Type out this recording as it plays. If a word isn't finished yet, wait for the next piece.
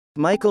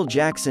Michael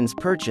Jackson's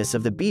purchase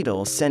of the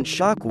Beatles sent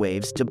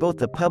shockwaves to both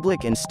the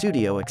public and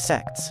studio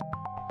execs,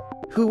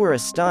 who were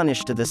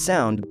astonished at the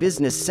sound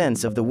business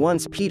sense of the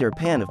once Peter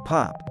Pan of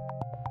pop.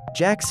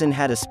 Jackson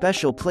had a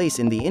special place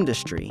in the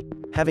industry.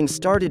 Having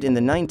started in the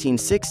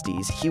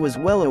 1960s, he was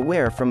well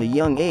aware from a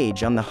young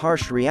age on the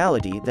harsh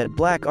reality that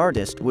black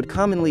artists would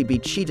commonly be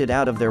cheated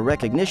out of their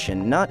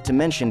recognition, not to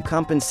mention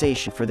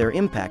compensation for their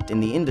impact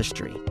in the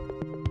industry.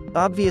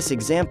 Obvious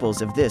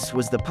examples of this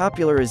was the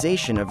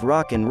popularization of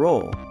rock and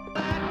roll,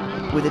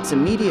 with its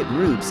immediate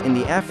roots in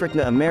the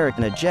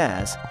African-American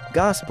jazz,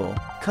 gospel,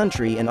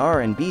 country and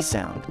R&B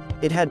sound.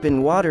 It had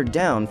been watered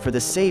down for the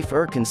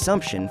safer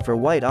consumption for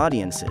white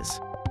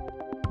audiences.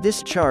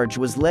 This charge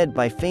was led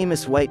by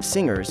famous white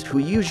singers who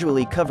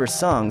usually cover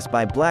songs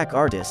by black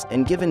artists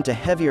and given to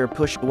heavier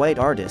push white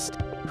artists,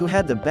 who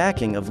had the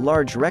backing of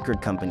large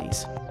record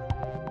companies.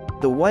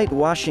 The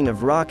whitewashing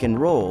of rock and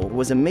roll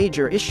was a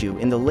major issue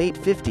in the late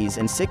 50s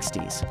and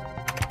 60s.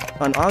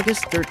 On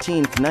August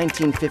 13,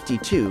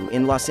 1952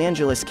 in Los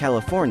Angeles,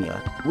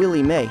 California,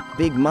 Willie Mae,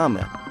 Big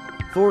Mama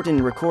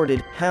Thornton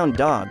recorded "Hound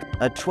Dog,"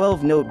 a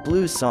 12-note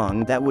blues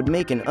song that would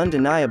make an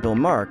undeniable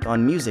mark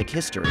on music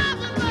history.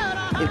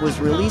 It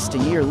was released a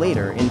year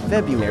later in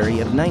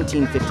February of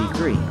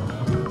 1953.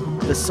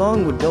 The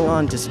song would go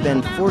on to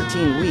spend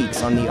 14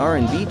 weeks on the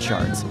R&B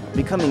charts,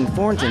 becoming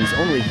Thornton's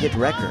only hit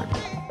record.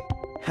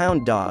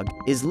 "Hound Dog"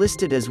 is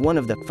listed as one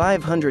of the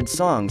 500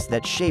 songs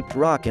that shaped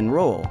rock and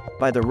roll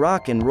by the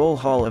Rock and Roll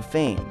Hall of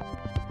Fame.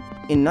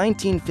 In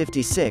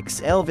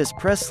 1956, Elvis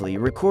Presley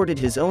recorded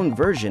his own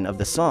version of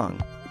the song.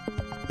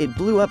 It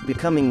blew up,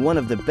 becoming one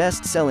of the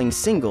best-selling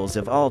singles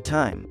of all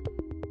time.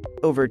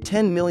 Over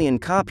 10 million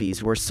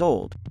copies were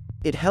sold.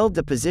 It held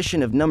the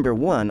position of number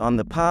 1 on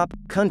the pop,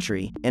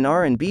 country, and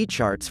R&B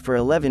charts for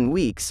 11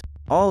 weeks,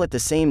 all at the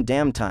same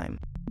damn time.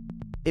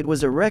 It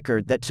was a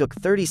record that took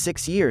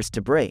 36 years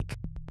to break.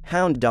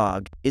 "Hound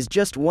Dog" is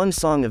just one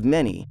song of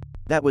many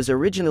that was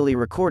originally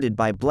recorded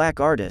by black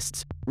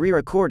artists,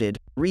 re-recorded,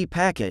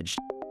 repackaged,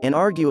 and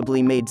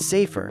arguably made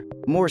safer,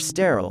 more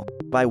sterile,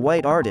 by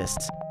white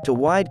artists, to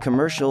wide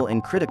commercial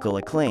and critical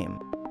acclaim.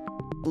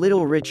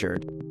 Little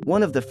Richard,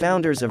 one of the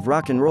founders of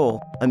rock and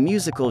roll, a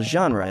musical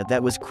genre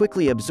that was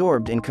quickly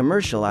absorbed and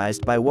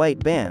commercialized by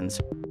white bands,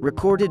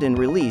 recorded and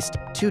released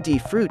 "Tutti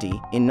Frutti"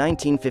 in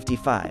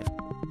 1955.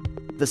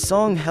 The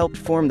song helped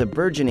form the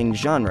burgeoning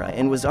genre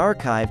and was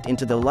archived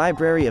into the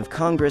Library of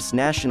Congress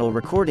National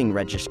Recording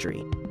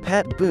Registry.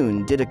 Pat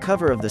Boone did a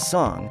cover of the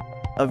song,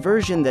 a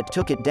version that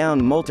took it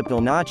down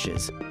multiple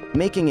notches,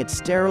 making it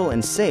sterile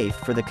and safe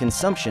for the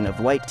consumption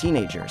of white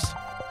teenagers.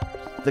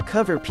 The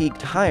cover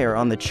peaked higher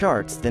on the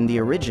charts than the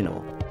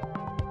original.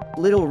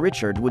 Little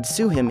Richard would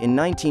sue him in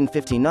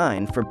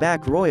 1959 for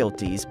back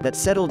royalties but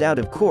settled out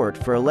of court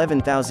for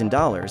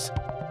 $11,000,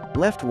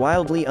 left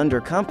wildly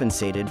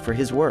undercompensated for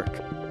his work,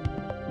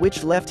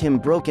 which left him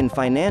broken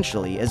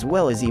financially as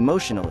well as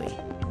emotionally.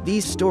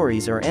 These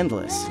stories are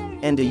endless,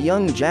 and a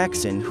young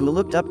Jackson who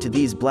looked up to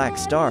these black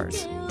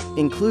stars,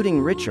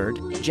 including Richard,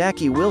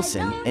 Jackie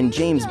Wilson, and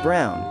James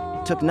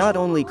Brown, took not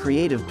only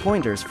creative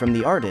pointers from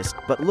the artist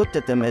but looked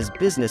at them as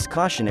business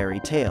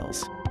cautionary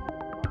tales.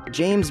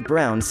 James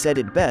Brown said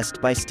it best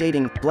by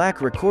stating,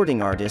 "Black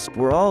recording artists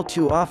were all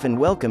too often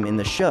welcome in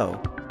the show,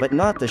 but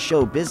not the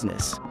show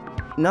business."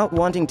 Not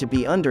wanting to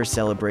be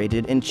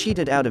under-celebrated and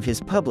cheated out of his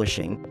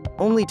publishing,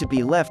 only to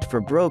be left for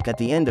broke at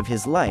the end of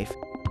his life,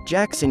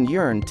 Jackson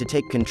yearned to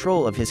take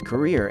control of his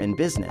career and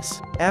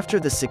business. After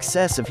the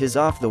success of his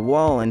Off the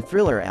Wall and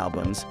Thriller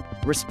albums,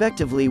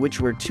 respectively,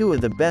 which were two of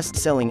the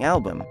best-selling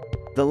albums,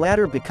 the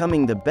latter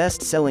becoming the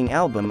best-selling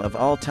album of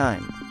all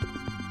time.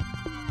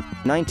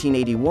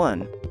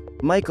 1981,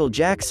 Michael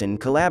Jackson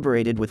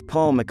collaborated with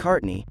Paul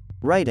McCartney,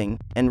 writing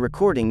and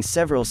recording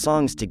several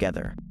songs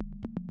together.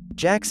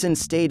 Jackson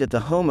stayed at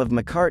the home of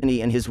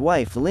McCartney and his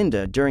wife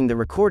Linda during the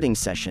recording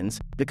sessions,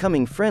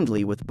 becoming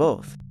friendly with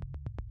both.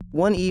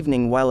 One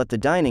evening while at the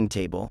dining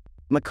table,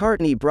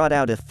 McCartney brought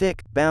out a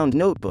thick, bound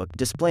notebook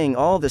displaying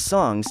all the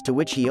songs to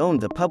which he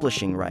owned the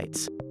publishing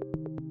rights.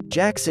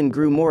 Jackson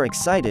grew more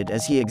excited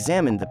as he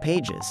examined the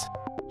pages.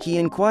 He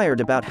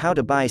inquired about how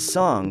to buy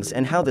songs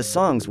and how the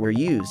songs were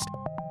used.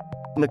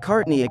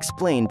 McCartney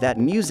explained that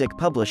music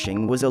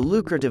publishing was a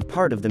lucrative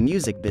part of the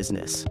music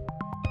business.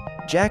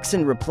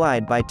 Jackson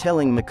replied by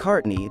telling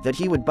McCartney that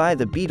he would buy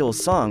the Beatles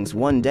songs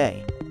one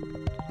day.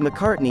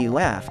 McCartney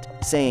laughed,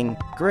 saying,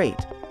 "Great.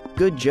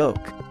 Good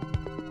joke."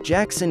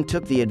 Jackson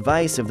took the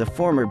advice of the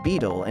former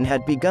Beatle and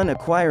had begun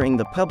acquiring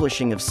the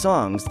publishing of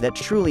songs that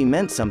truly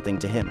meant something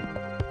to him.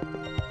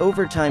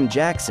 Over time,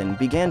 Jackson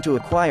began to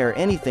acquire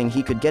anything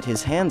he could get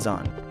his hands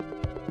on.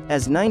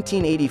 As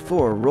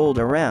 1984 rolled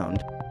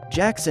around,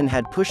 Jackson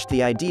had pushed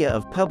the idea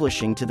of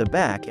publishing to the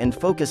back and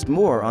focused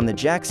more on the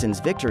Jackson's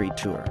Victory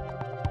Tour.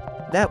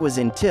 That was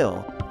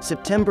until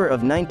September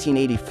of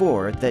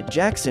 1984 that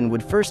Jackson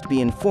would first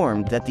be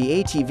informed that the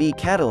ATV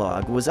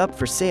catalog was up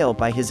for sale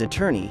by his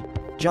attorney,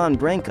 John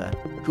Branca,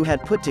 who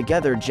had put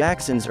together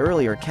Jackson's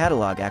earlier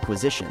catalog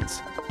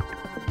acquisitions.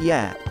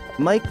 "Yeah,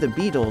 Mike the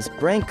Beatles,"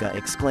 Branca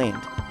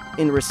exclaimed.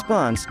 In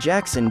response,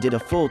 Jackson did a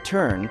full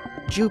turn,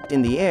 jumped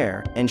in the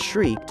air, and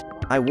shrieked,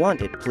 "I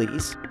want it,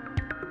 please."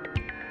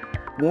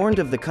 Warned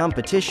of the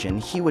competition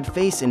he would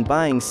face in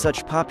buying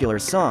such popular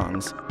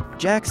songs,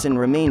 Jackson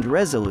remained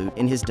resolute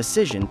in his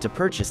decision to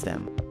purchase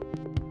them.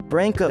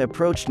 Branca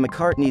approached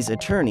McCartney's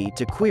attorney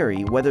to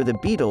query whether the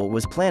Beatle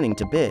was planning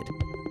to bid.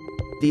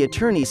 The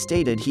attorney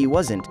stated he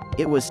wasn't,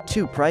 it was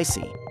too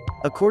pricey.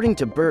 According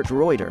to Bert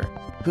Reuter,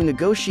 who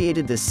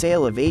negotiated the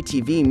sale of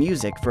ATV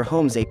Music for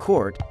Holmes A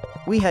Court,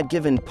 "We had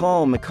given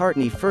Paul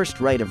McCartney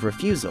first right of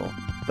refusal,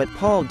 but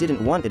Paul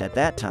didn't want it at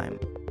that time."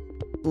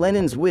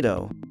 Lennon's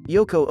widow,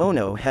 Yoko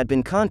Ono, had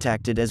been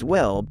contacted as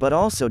well but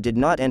also did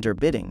not enter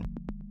bidding.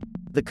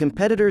 The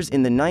competitors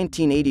in the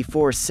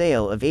 1984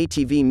 sale of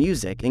ATV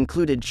Music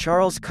included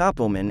Charles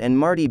Koppelman and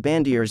Marty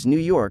Bandier's New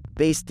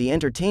York-based The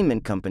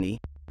Entertainment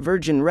Company,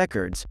 Virgin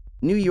Records,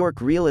 New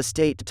York real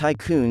estate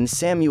tycoon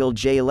Samuel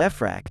J.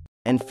 Lefrak,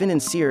 and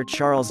financier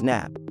Charles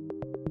Knapp.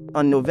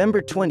 On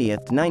November 20,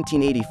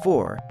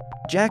 1984,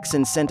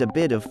 Jackson sent a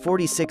bid of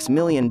 $46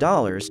 million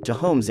to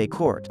Holmes A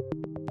Court.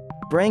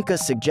 Branca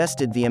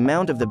suggested the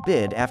amount of the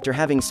bid after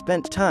having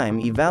spent time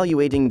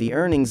evaluating the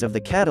earnings of the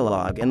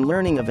catalog and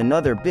learning of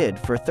another bid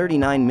for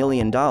 $39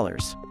 million.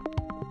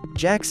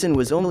 Jackson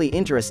was only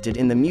interested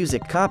in the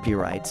music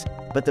copyrights,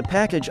 but the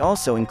package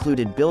also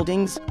included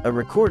buildings, a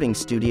recording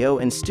studio,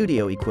 and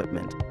studio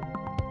equipment.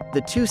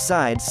 The two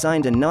sides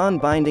signed a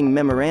non-binding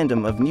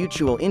memorandum of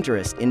mutual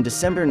interest in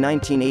December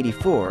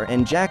 1984,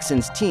 and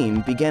Jackson's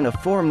team began a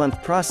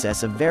 4-month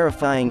process of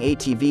verifying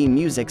ATV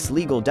Music's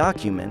legal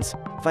documents,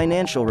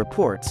 financial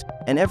reports,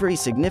 and every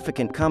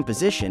significant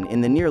composition in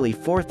the nearly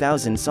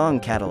 4,000-song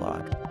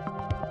catalog.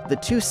 The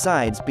two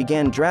sides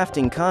began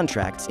drafting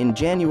contracts in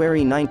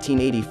January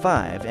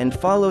 1985, and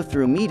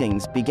follow-through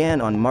meetings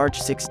began on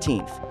March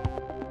 16.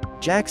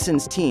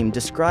 Jackson's team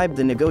described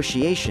the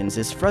negotiations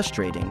as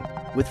frustrating,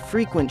 with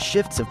frequent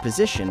shifts of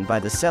position by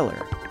the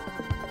seller.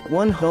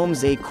 One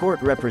Holmes A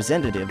Court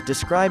representative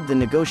described the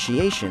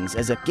negotiations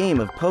as a game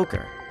of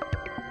poker.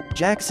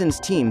 Jackson's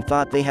team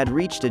thought they had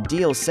reached a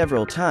deal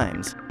several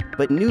times,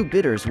 but new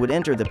bidders would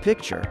enter the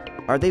picture,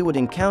 or they would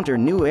encounter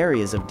new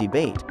areas of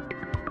debate.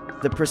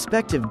 The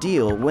prospective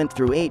deal went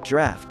through 8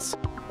 drafts.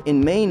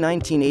 In May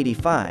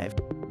 1985,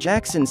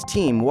 Jackson's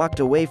team walked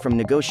away from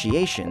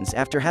negotiations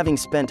after having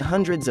spent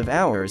hundreds of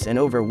hours and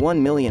over $1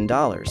 million.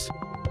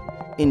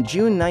 In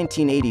June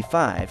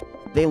 1985,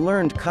 they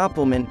learned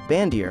Koppelman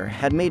Bandier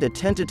had made a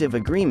tentative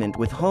agreement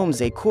with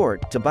Holmes A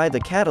Court to buy the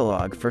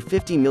catalog for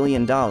 $50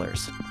 million.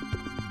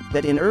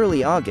 But in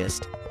early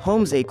August,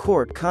 Holmes A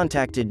Court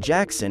contacted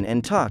Jackson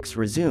and talks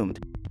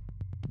resumed.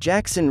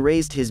 Jackson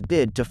raised his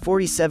bid to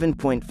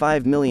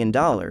 $47.5 million,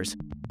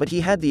 but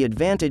he had the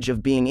advantage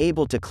of being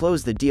able to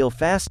close the deal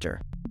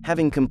faster,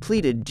 having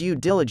completed due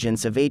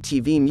diligence of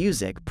ATV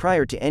Music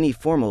prior to any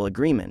formal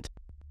agreement.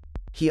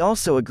 He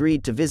also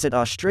agreed to visit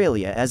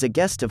Australia as a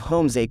guest of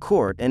Holmes A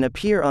Court and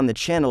appear on the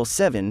Channel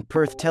 7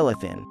 Perth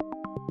telethon.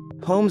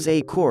 Holmes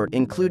A Court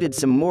included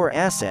some more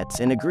assets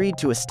and agreed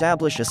to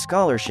establish a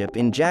scholarship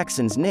in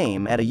Jackson's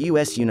name at a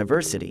U.S.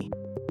 university.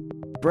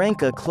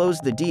 Branca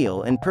closed the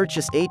deal and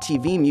purchased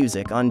ATV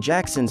Music on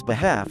Jackson's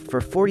behalf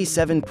for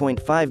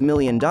 $47.5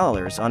 million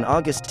on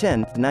August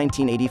 10,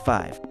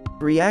 1985.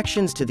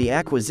 Reactions to the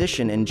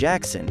acquisition and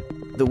Jackson,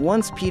 the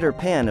once Peter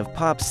Pan of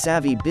pop's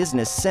savvy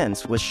business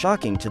sense, was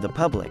shocking to the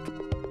public.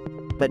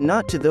 But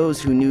not to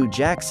those who knew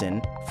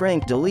Jackson.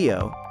 Frank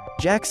DeLeo,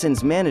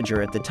 Jackson's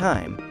manager at the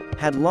time,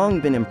 had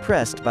long been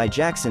impressed by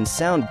Jackson's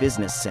sound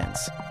business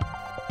sense.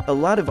 A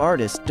lot of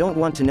artists don't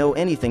want to know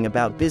anything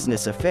about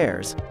business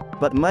affairs,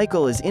 but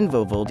Michael is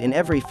involved in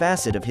every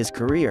facet of his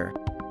career.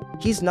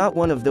 He's not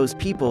one of those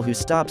people who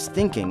stops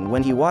thinking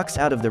when he walks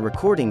out of the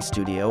recording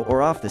studio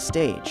or off the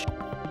stage.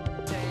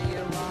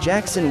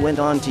 Jackson went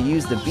on to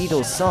use the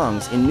Beatles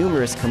songs in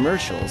numerous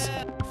commercials,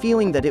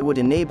 feeling that it would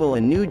enable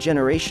a new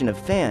generation of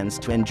fans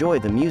to enjoy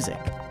the music.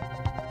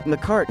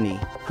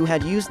 McCartney, who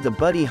had used the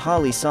Buddy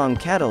Holly song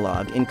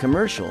catalog in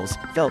commercials,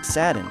 felt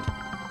saddened.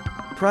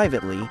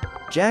 Privately,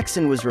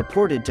 Jackson was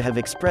reported to have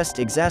expressed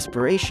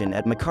exasperation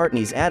at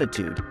McCartney's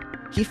attitude.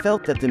 He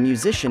felt that the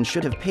musician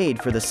should have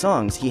paid for the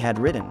songs he had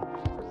written.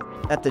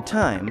 At the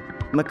time,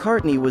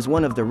 McCartney was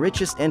one of the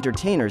richest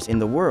entertainers in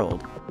the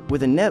world,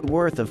 with a net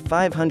worth of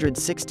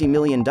 $560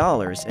 million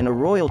and a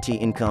royalty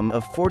income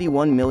of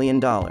 $41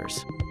 million.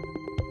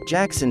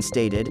 Jackson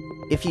stated,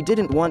 if he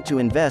didn't want to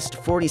invest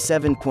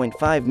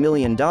 $47.5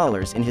 million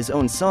in his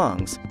own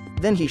songs,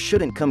 then he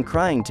shouldn't come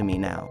crying to me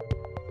now.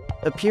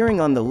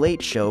 Appearing on The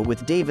Late Show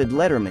with David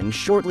Letterman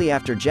shortly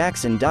after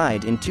Jackson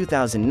died in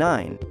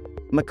 2009,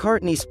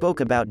 McCartney spoke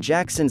about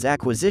Jackson's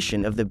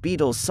acquisition of the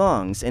Beatles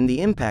songs and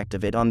the impact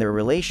of it on their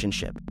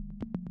relationship.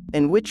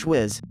 And which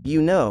was,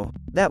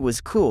 that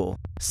was cool,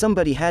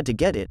 somebody had to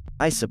get it,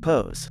 I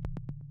suppose.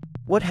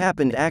 What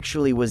happened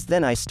actually was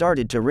then I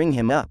started to ring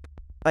him up.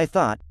 I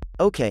thought,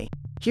 okay,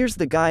 here's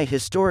the guy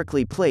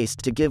historically placed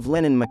to give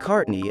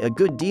Lennon-McCartney a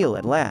good deal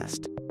at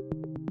last.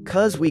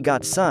 'Cause we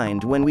got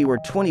signed when we were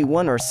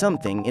 21 or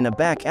something in a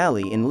back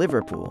alley in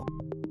Liverpool.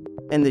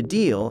 And the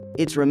deal,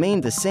 it's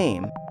remained the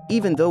same,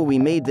 even though we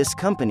made this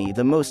company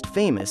the most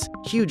famous,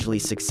 hugely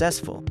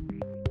successful.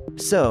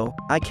 So,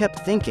 I kept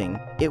thinking,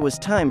 it was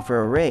time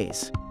for a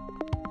raise.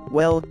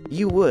 Well,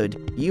 you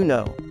would, you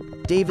know.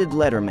 David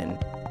Letterman.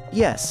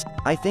 Yes,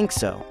 I think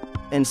so.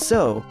 And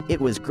so, it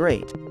was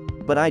great.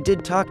 But I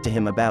did talk to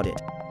him about it.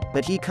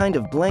 But he kind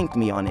of blanked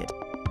me on it.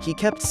 He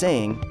kept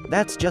saying,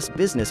 that's just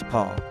business,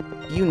 Paul.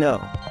 You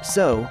know.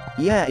 So,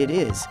 yeah, it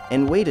is,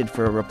 and waited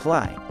for a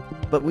reply.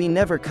 But we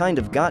never kind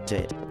of got to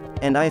it.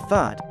 And I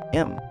thought,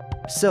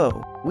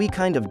 So, we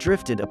kind of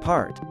drifted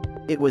apart.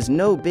 It was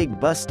no big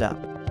bust up.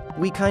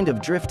 We kind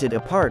of drifted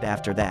apart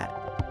after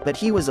that. But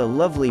he was a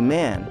lovely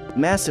man,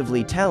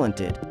 massively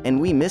talented, and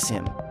we miss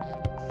him.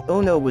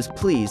 Ono was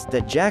pleased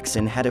that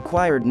Jackson had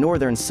acquired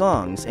Northern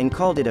Songs and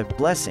called it a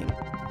blessing.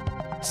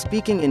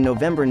 Speaking in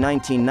November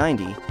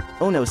 1990,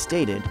 Ono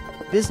stated,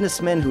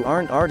 businessmen who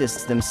aren't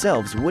artists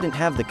themselves wouldn't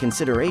have the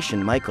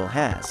consideration Michael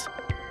has.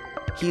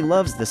 He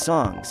loves the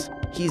songs.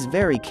 He's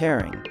very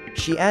caring.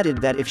 She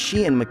added that if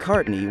she and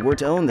McCartney were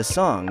to own the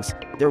songs,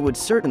 there would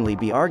certainly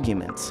be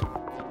arguments.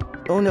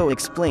 Ono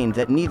explained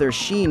that neither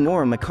she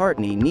nor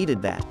McCartney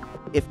needed that.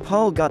 If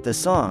Paul got the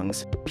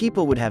songs,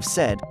 people would have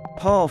said,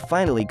 Paul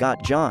finally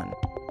got John.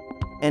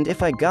 And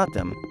if I got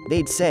them,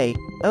 they'd say,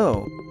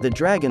 oh, the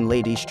Dragon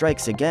Lady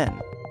strikes again.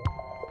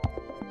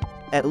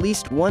 At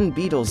least one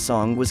Beatles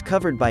song was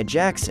covered by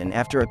Jackson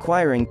after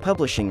acquiring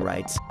publishing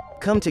rights,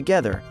 Come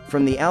Together,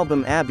 from the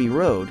album Abbey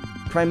Road,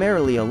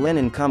 primarily a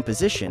Lennon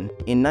composition,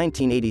 in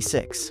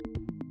 1986.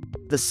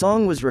 The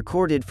song was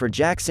recorded for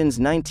Jackson's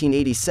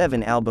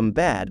 1987 album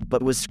Bad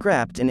but was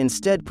scrapped and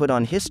instead put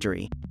on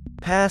History,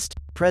 Past,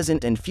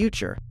 Present and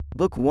Future,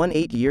 Book 1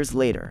 8 years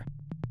later.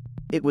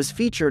 It was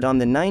featured on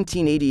the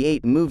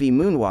 1988 movie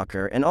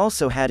Moonwalker and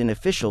also had an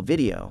official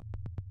video.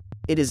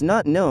 It is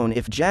not known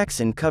if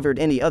Jackson covered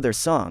any other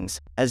songs,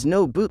 as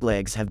no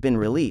bootlegs have been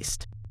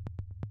released.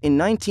 In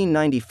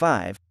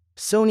 1995,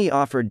 Sony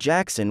offered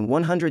Jackson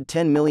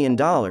 $110 million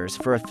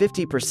for a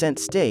 50%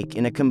 stake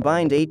in a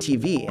combined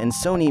ATV and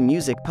Sony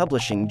Music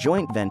Publishing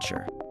joint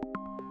venture.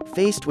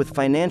 Faced with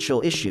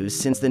financial issues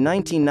since the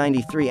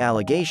 1993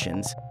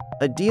 allegations,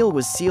 a deal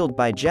was sealed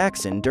by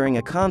Jackson during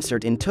a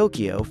concert in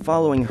Tokyo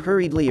following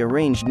hurriedly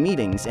arranged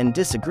meetings and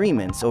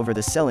disagreements over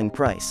the selling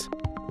price.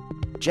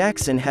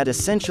 Jackson had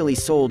essentially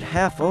sold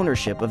half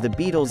ownership of the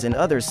Beatles and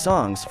other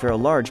songs for a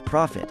large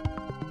profit.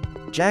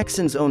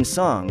 Jackson's own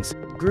songs,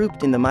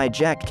 grouped in the My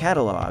Jack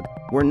catalog,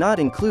 were not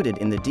included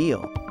in the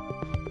deal.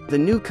 The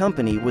new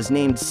company was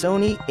named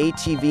Sony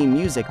ATV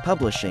Music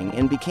Publishing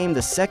and became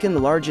the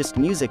second largest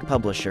music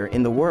publisher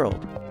in the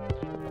world.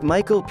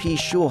 Michael P.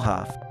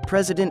 Schulhoff,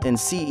 president and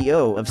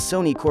CEO of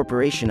Sony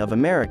Corporation of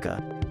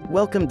America,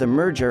 welcomed the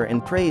merger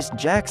and praised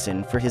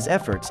Jackson for his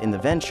efforts in the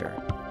venture.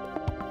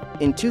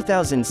 In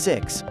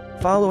 2006,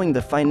 following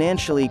the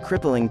financially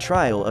crippling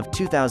trial of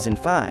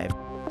 2005,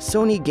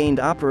 Sony gained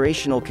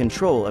operational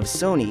control of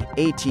Sony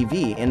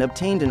ATV and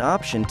obtained an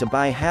option to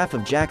buy half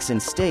of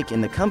Jackson's stake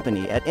in the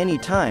company at any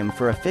time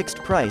for a fixed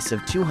price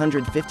of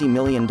 $250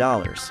 million.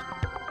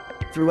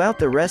 Throughout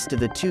the rest of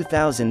the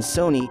 2000s,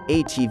 Sony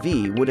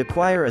ATV would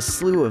acquire a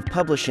slew of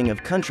publishing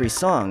of country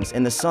songs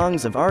and the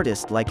songs of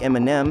artists like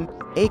Eminem,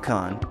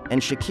 Akon,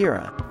 and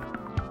Shakira.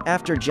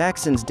 After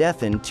Jackson's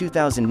death in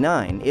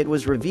 2009, it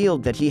was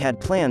revealed that he had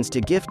plans to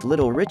gift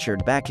Little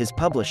Richard back his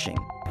publishing.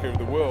 Of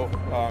the will,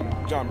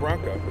 John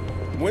Branca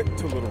went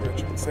to Little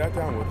Richard, sat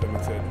down with him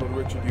and said, Little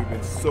Richard, you've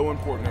been so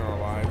important in our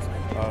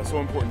lives, so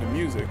important to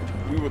music,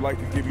 we would like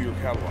to give you your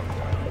catalog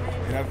back.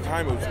 And at the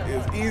time it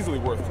was easily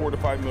worth $4 to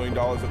 $5 million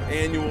of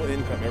annual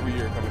income every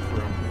year coming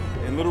through.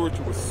 And Little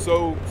Richard was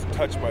so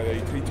touched by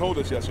that. He told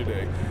us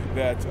yesterday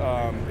that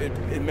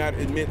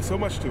it meant so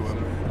much to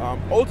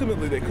him.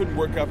 Ultimately, they couldn't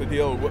work out the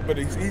deal, but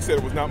he said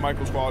it was not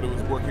Michael's fault. It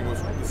was working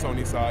with the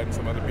Sony side and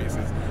some other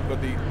pieces.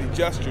 But the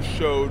gesture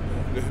showed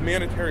the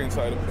humanitarian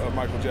side of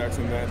Michael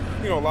Jackson that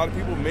a lot of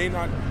people may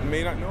not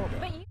know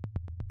about.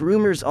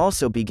 Rumors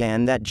also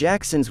began that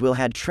Jackson's will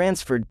had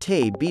transferred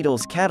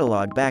Beatles'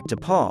 catalog back to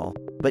Paul,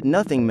 but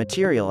nothing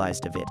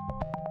materialized of it.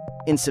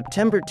 In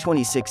September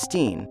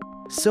 2016,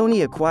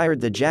 Sony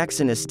acquired the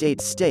Jackson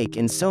estate's stake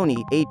in Sony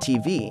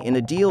ATV in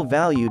a deal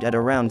valued at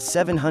around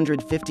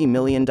 $750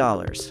 million.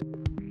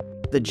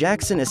 The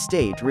Jackson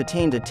estate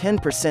retained a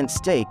 10%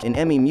 stake in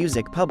EMI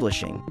Music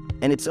Publishing,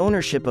 and its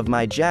ownership of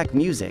My Jack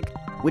Music,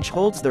 which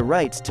holds the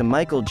rights to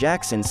Michael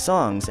Jackson's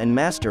songs and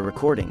master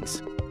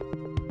recordings.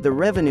 The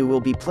revenue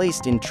will be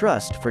placed in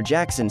trust for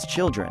Jackson's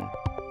children.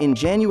 In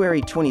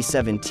January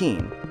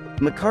 2017,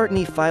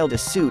 McCartney filed a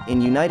suit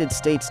in United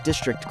States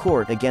District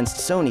Court against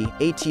Sony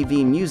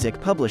ATV Music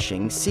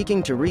Publishing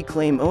seeking to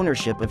reclaim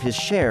ownership of his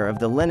share of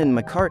the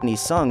Lennon-McCartney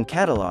song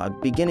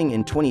catalog beginning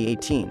in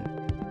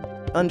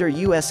 2018. Under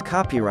U.S.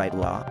 copyright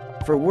law,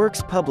 for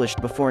works published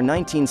before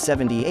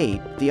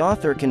 1978, the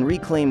author can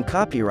reclaim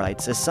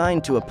copyrights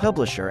assigned to a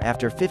publisher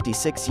after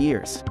 56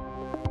 years.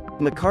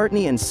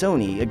 McCartney and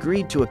Sony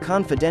agreed to a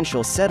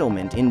confidential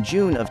settlement in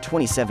June of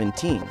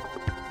 2017.